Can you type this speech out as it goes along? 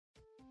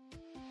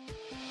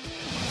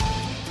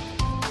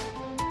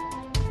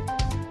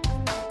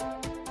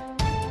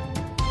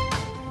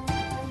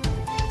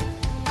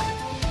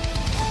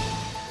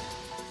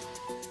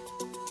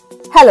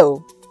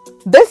Hello,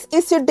 this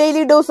is your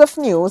daily dose of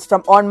news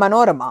from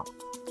Onmanorama.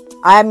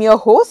 I am your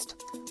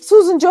host,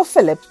 Susan Jo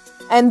Philip,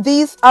 and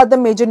these are the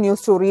major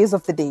news stories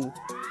of the day.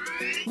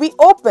 We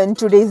open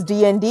today's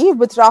D&D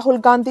with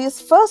Rahul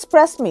Gandhi's first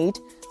press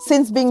meet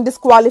since being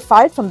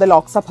disqualified from the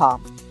Lok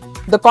Sabha.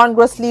 The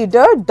Congress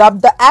leader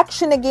dubbed the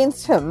action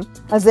against him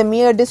as a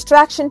mere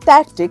distraction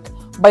tactic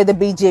by the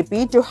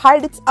BJP to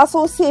hide its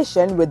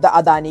association with the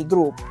Adani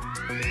Group.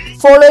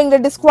 Following the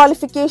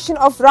disqualification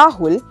of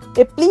Rahul,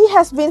 a plea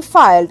has been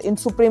filed in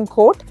Supreme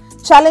Court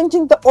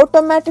challenging the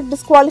automatic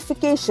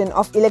disqualification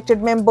of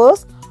elected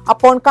members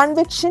upon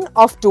conviction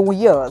of 2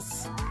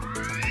 years.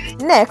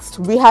 Next,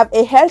 we have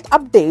a health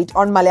update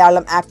on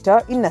Malayalam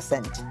actor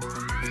Innocent.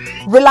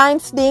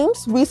 Reliance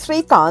names V.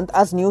 Srikanth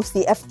as new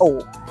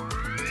CFO.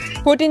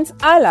 Putin's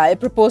ally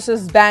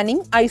proposes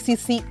banning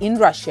ICC in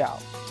Russia.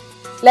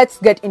 Let's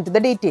get into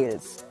the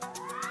details.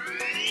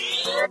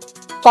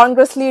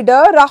 Congress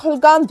leader Rahul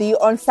Gandhi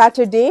on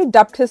Saturday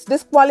dubbed his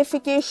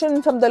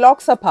disqualification from the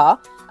Lok Sabha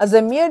as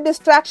a mere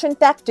distraction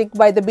tactic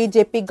by the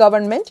BJP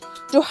government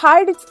to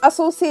hide its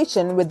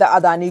association with the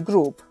Adani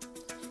Group.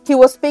 He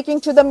was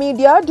speaking to the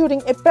media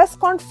during a press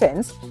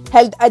conference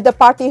held at the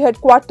party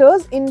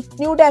headquarters in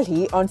New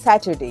Delhi on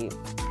Saturday.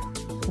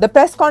 The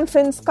press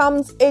conference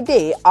comes a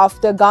day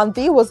after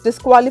Gandhi was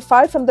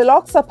disqualified from the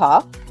Lok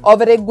Sabha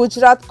over a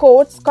Gujarat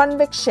court's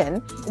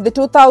conviction in the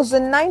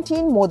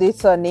 2019 Modi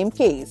surname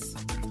case.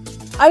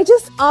 I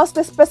just asked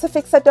a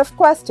specific set of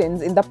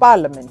questions in the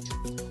parliament.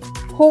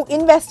 Who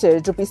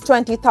invested Rs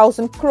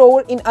 20,000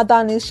 crore in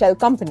Adani's shell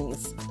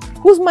companies?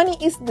 Whose money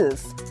is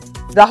this?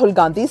 Rahul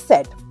Gandhi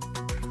said.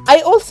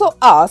 I also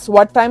asked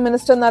what Prime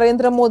Minister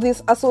Narendra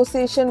Modi's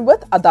association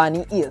with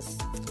Adani is.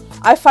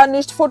 I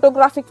furnished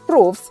photographic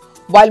proofs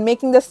while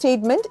making the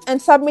statement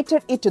and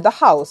submitted it to the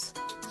House,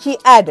 he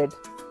added.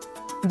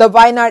 The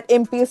Wayanad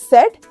MP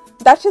said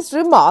that his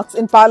remarks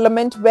in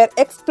Parliament were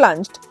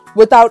expunged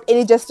without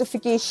any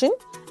justification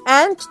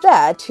and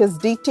that his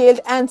detailed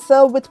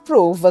answer with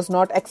proof was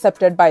not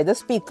accepted by the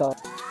Speaker.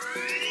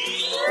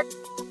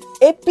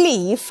 A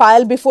plea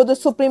filed before the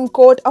Supreme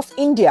Court of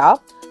India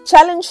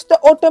challenged the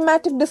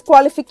automatic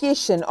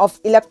disqualification of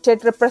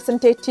elected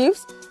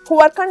representatives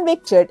who are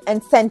convicted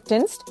and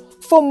sentenced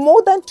for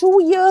more than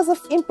 2 years of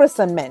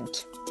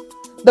imprisonment.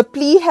 The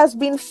plea has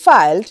been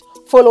filed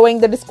following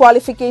the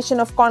disqualification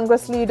of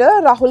Congress leader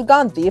Rahul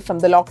Gandhi from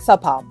the Lok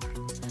Sabha.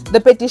 The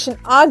petition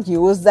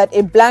argues that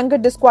a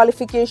blanket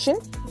disqualification,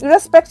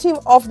 irrespective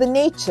of the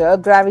nature,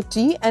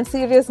 gravity, and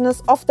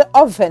seriousness of the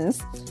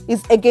offence,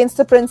 is against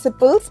the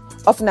principles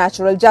of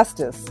natural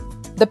justice.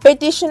 The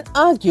petition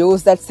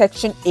argues that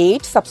Section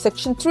 8,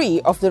 Subsection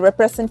 3 of the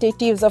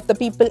Representatives of the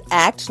People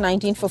Act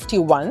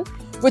 1951,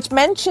 which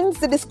mentions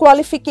the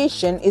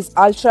disqualification, is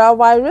ultra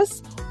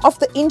vires of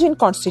the Indian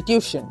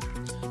Constitution.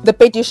 The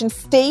petition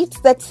states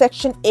that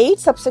Section 8,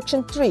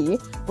 Subsection 3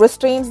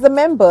 restrains the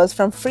members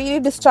from freely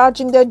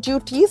discharging their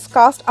duties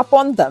cast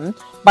upon them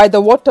by the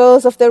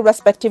voters of their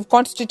respective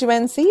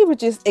constituency,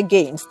 which is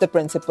against the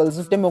principles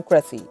of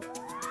democracy.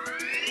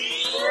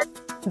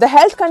 The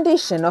health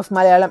condition of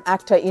Malayalam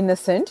actor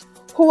Innocent,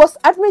 who was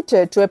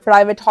admitted to a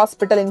private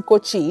hospital in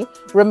Kochi,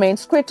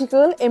 remains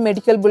critical, a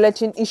medical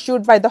bulletin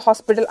issued by the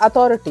hospital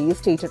authorities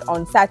stated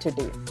on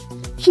Saturday.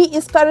 He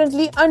is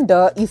currently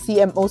under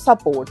ECMO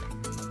support.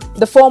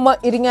 The former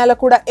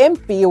Iringalakuda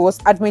MP was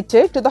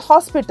admitted to the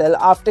hospital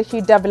after he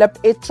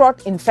developed a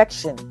throat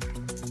infection.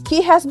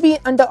 He has been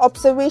under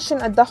observation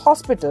at the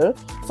hospital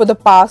for the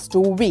past 2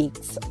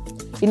 weeks.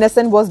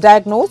 Innocent was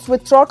diagnosed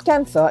with throat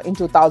cancer in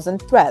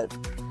 2012.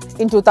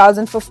 In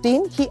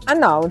 2015, he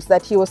announced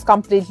that he was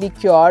completely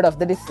cured of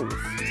the disease.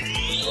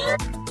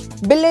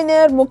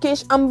 Billionaire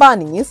Mukesh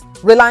Ambani's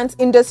Reliance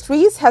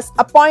Industries has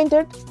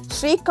appointed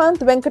Srikanth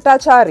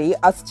Venkatachari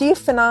as Chief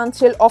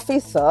Financial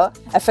Officer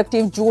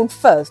effective June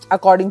 1st,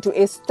 according to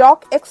a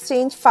stock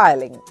exchange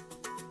filing.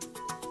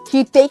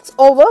 He takes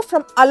over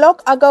from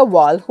Alok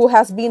Agarwal, who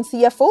has been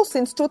CFO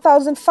since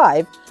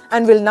 2005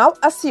 and will now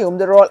assume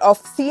the role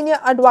of Senior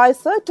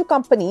Advisor to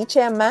Company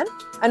Chairman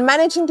and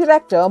Managing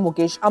Director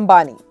Mukesh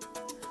Ambani.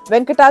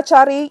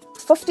 Venkatachari,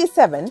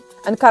 57,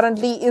 and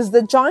currently is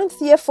the joint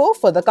CFO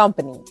for the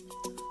company.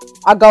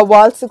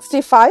 Agarwal,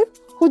 65,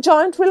 who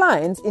joined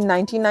Reliance in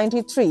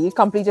 1993,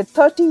 completed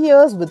 30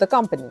 years with the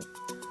company.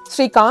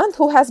 Srikanth,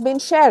 who has been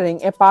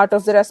sharing a part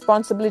of the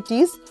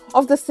responsibilities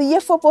of the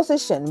CFO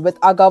position with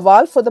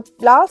Agarwal for the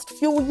last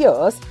few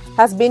years,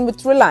 has been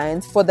with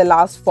Reliance for the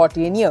last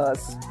 14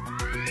 years.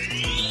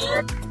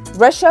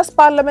 Russia's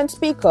parliament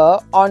speaker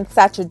on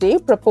Saturday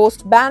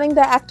proposed banning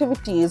the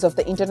activities of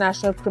the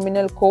International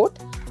Criminal Court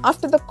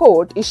after the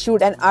court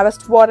issued an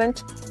arrest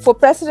warrant for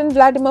President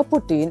Vladimir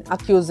Putin,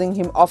 accusing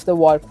him of the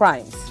war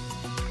crimes.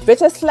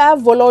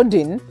 Vyacheslav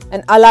Volodin,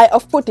 an ally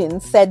of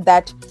Putin, said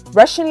that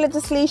Russian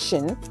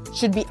legislation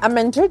should be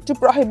amended to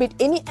prohibit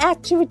any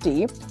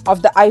activity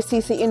of the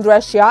ICC in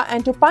Russia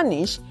and to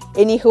punish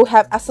any who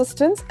have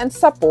assistance and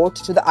support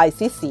to the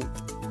ICC.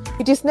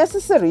 It is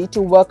necessary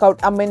to work out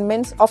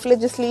amendments of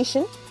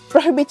legislation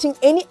prohibiting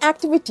any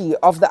activity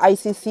of the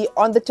ICC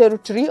on the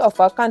territory of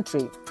our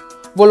country.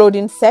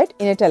 Volodin said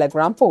in a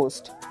Telegram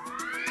post.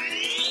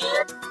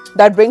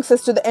 That brings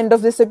us to the end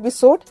of this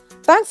episode.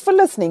 Thanks for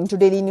listening to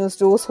Daily News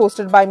Dose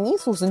hosted by me,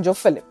 Susan Jo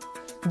Philip.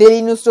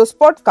 Daily News Dose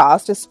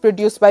podcast is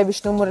produced by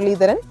Vishnu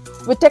Muralidharan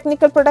with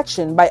technical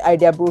production by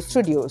Idea Brew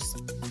Studios.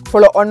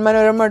 Follow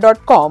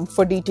Onmanorama.com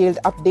for detailed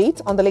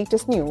updates on the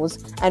latest news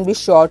and be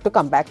sure to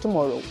come back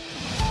tomorrow.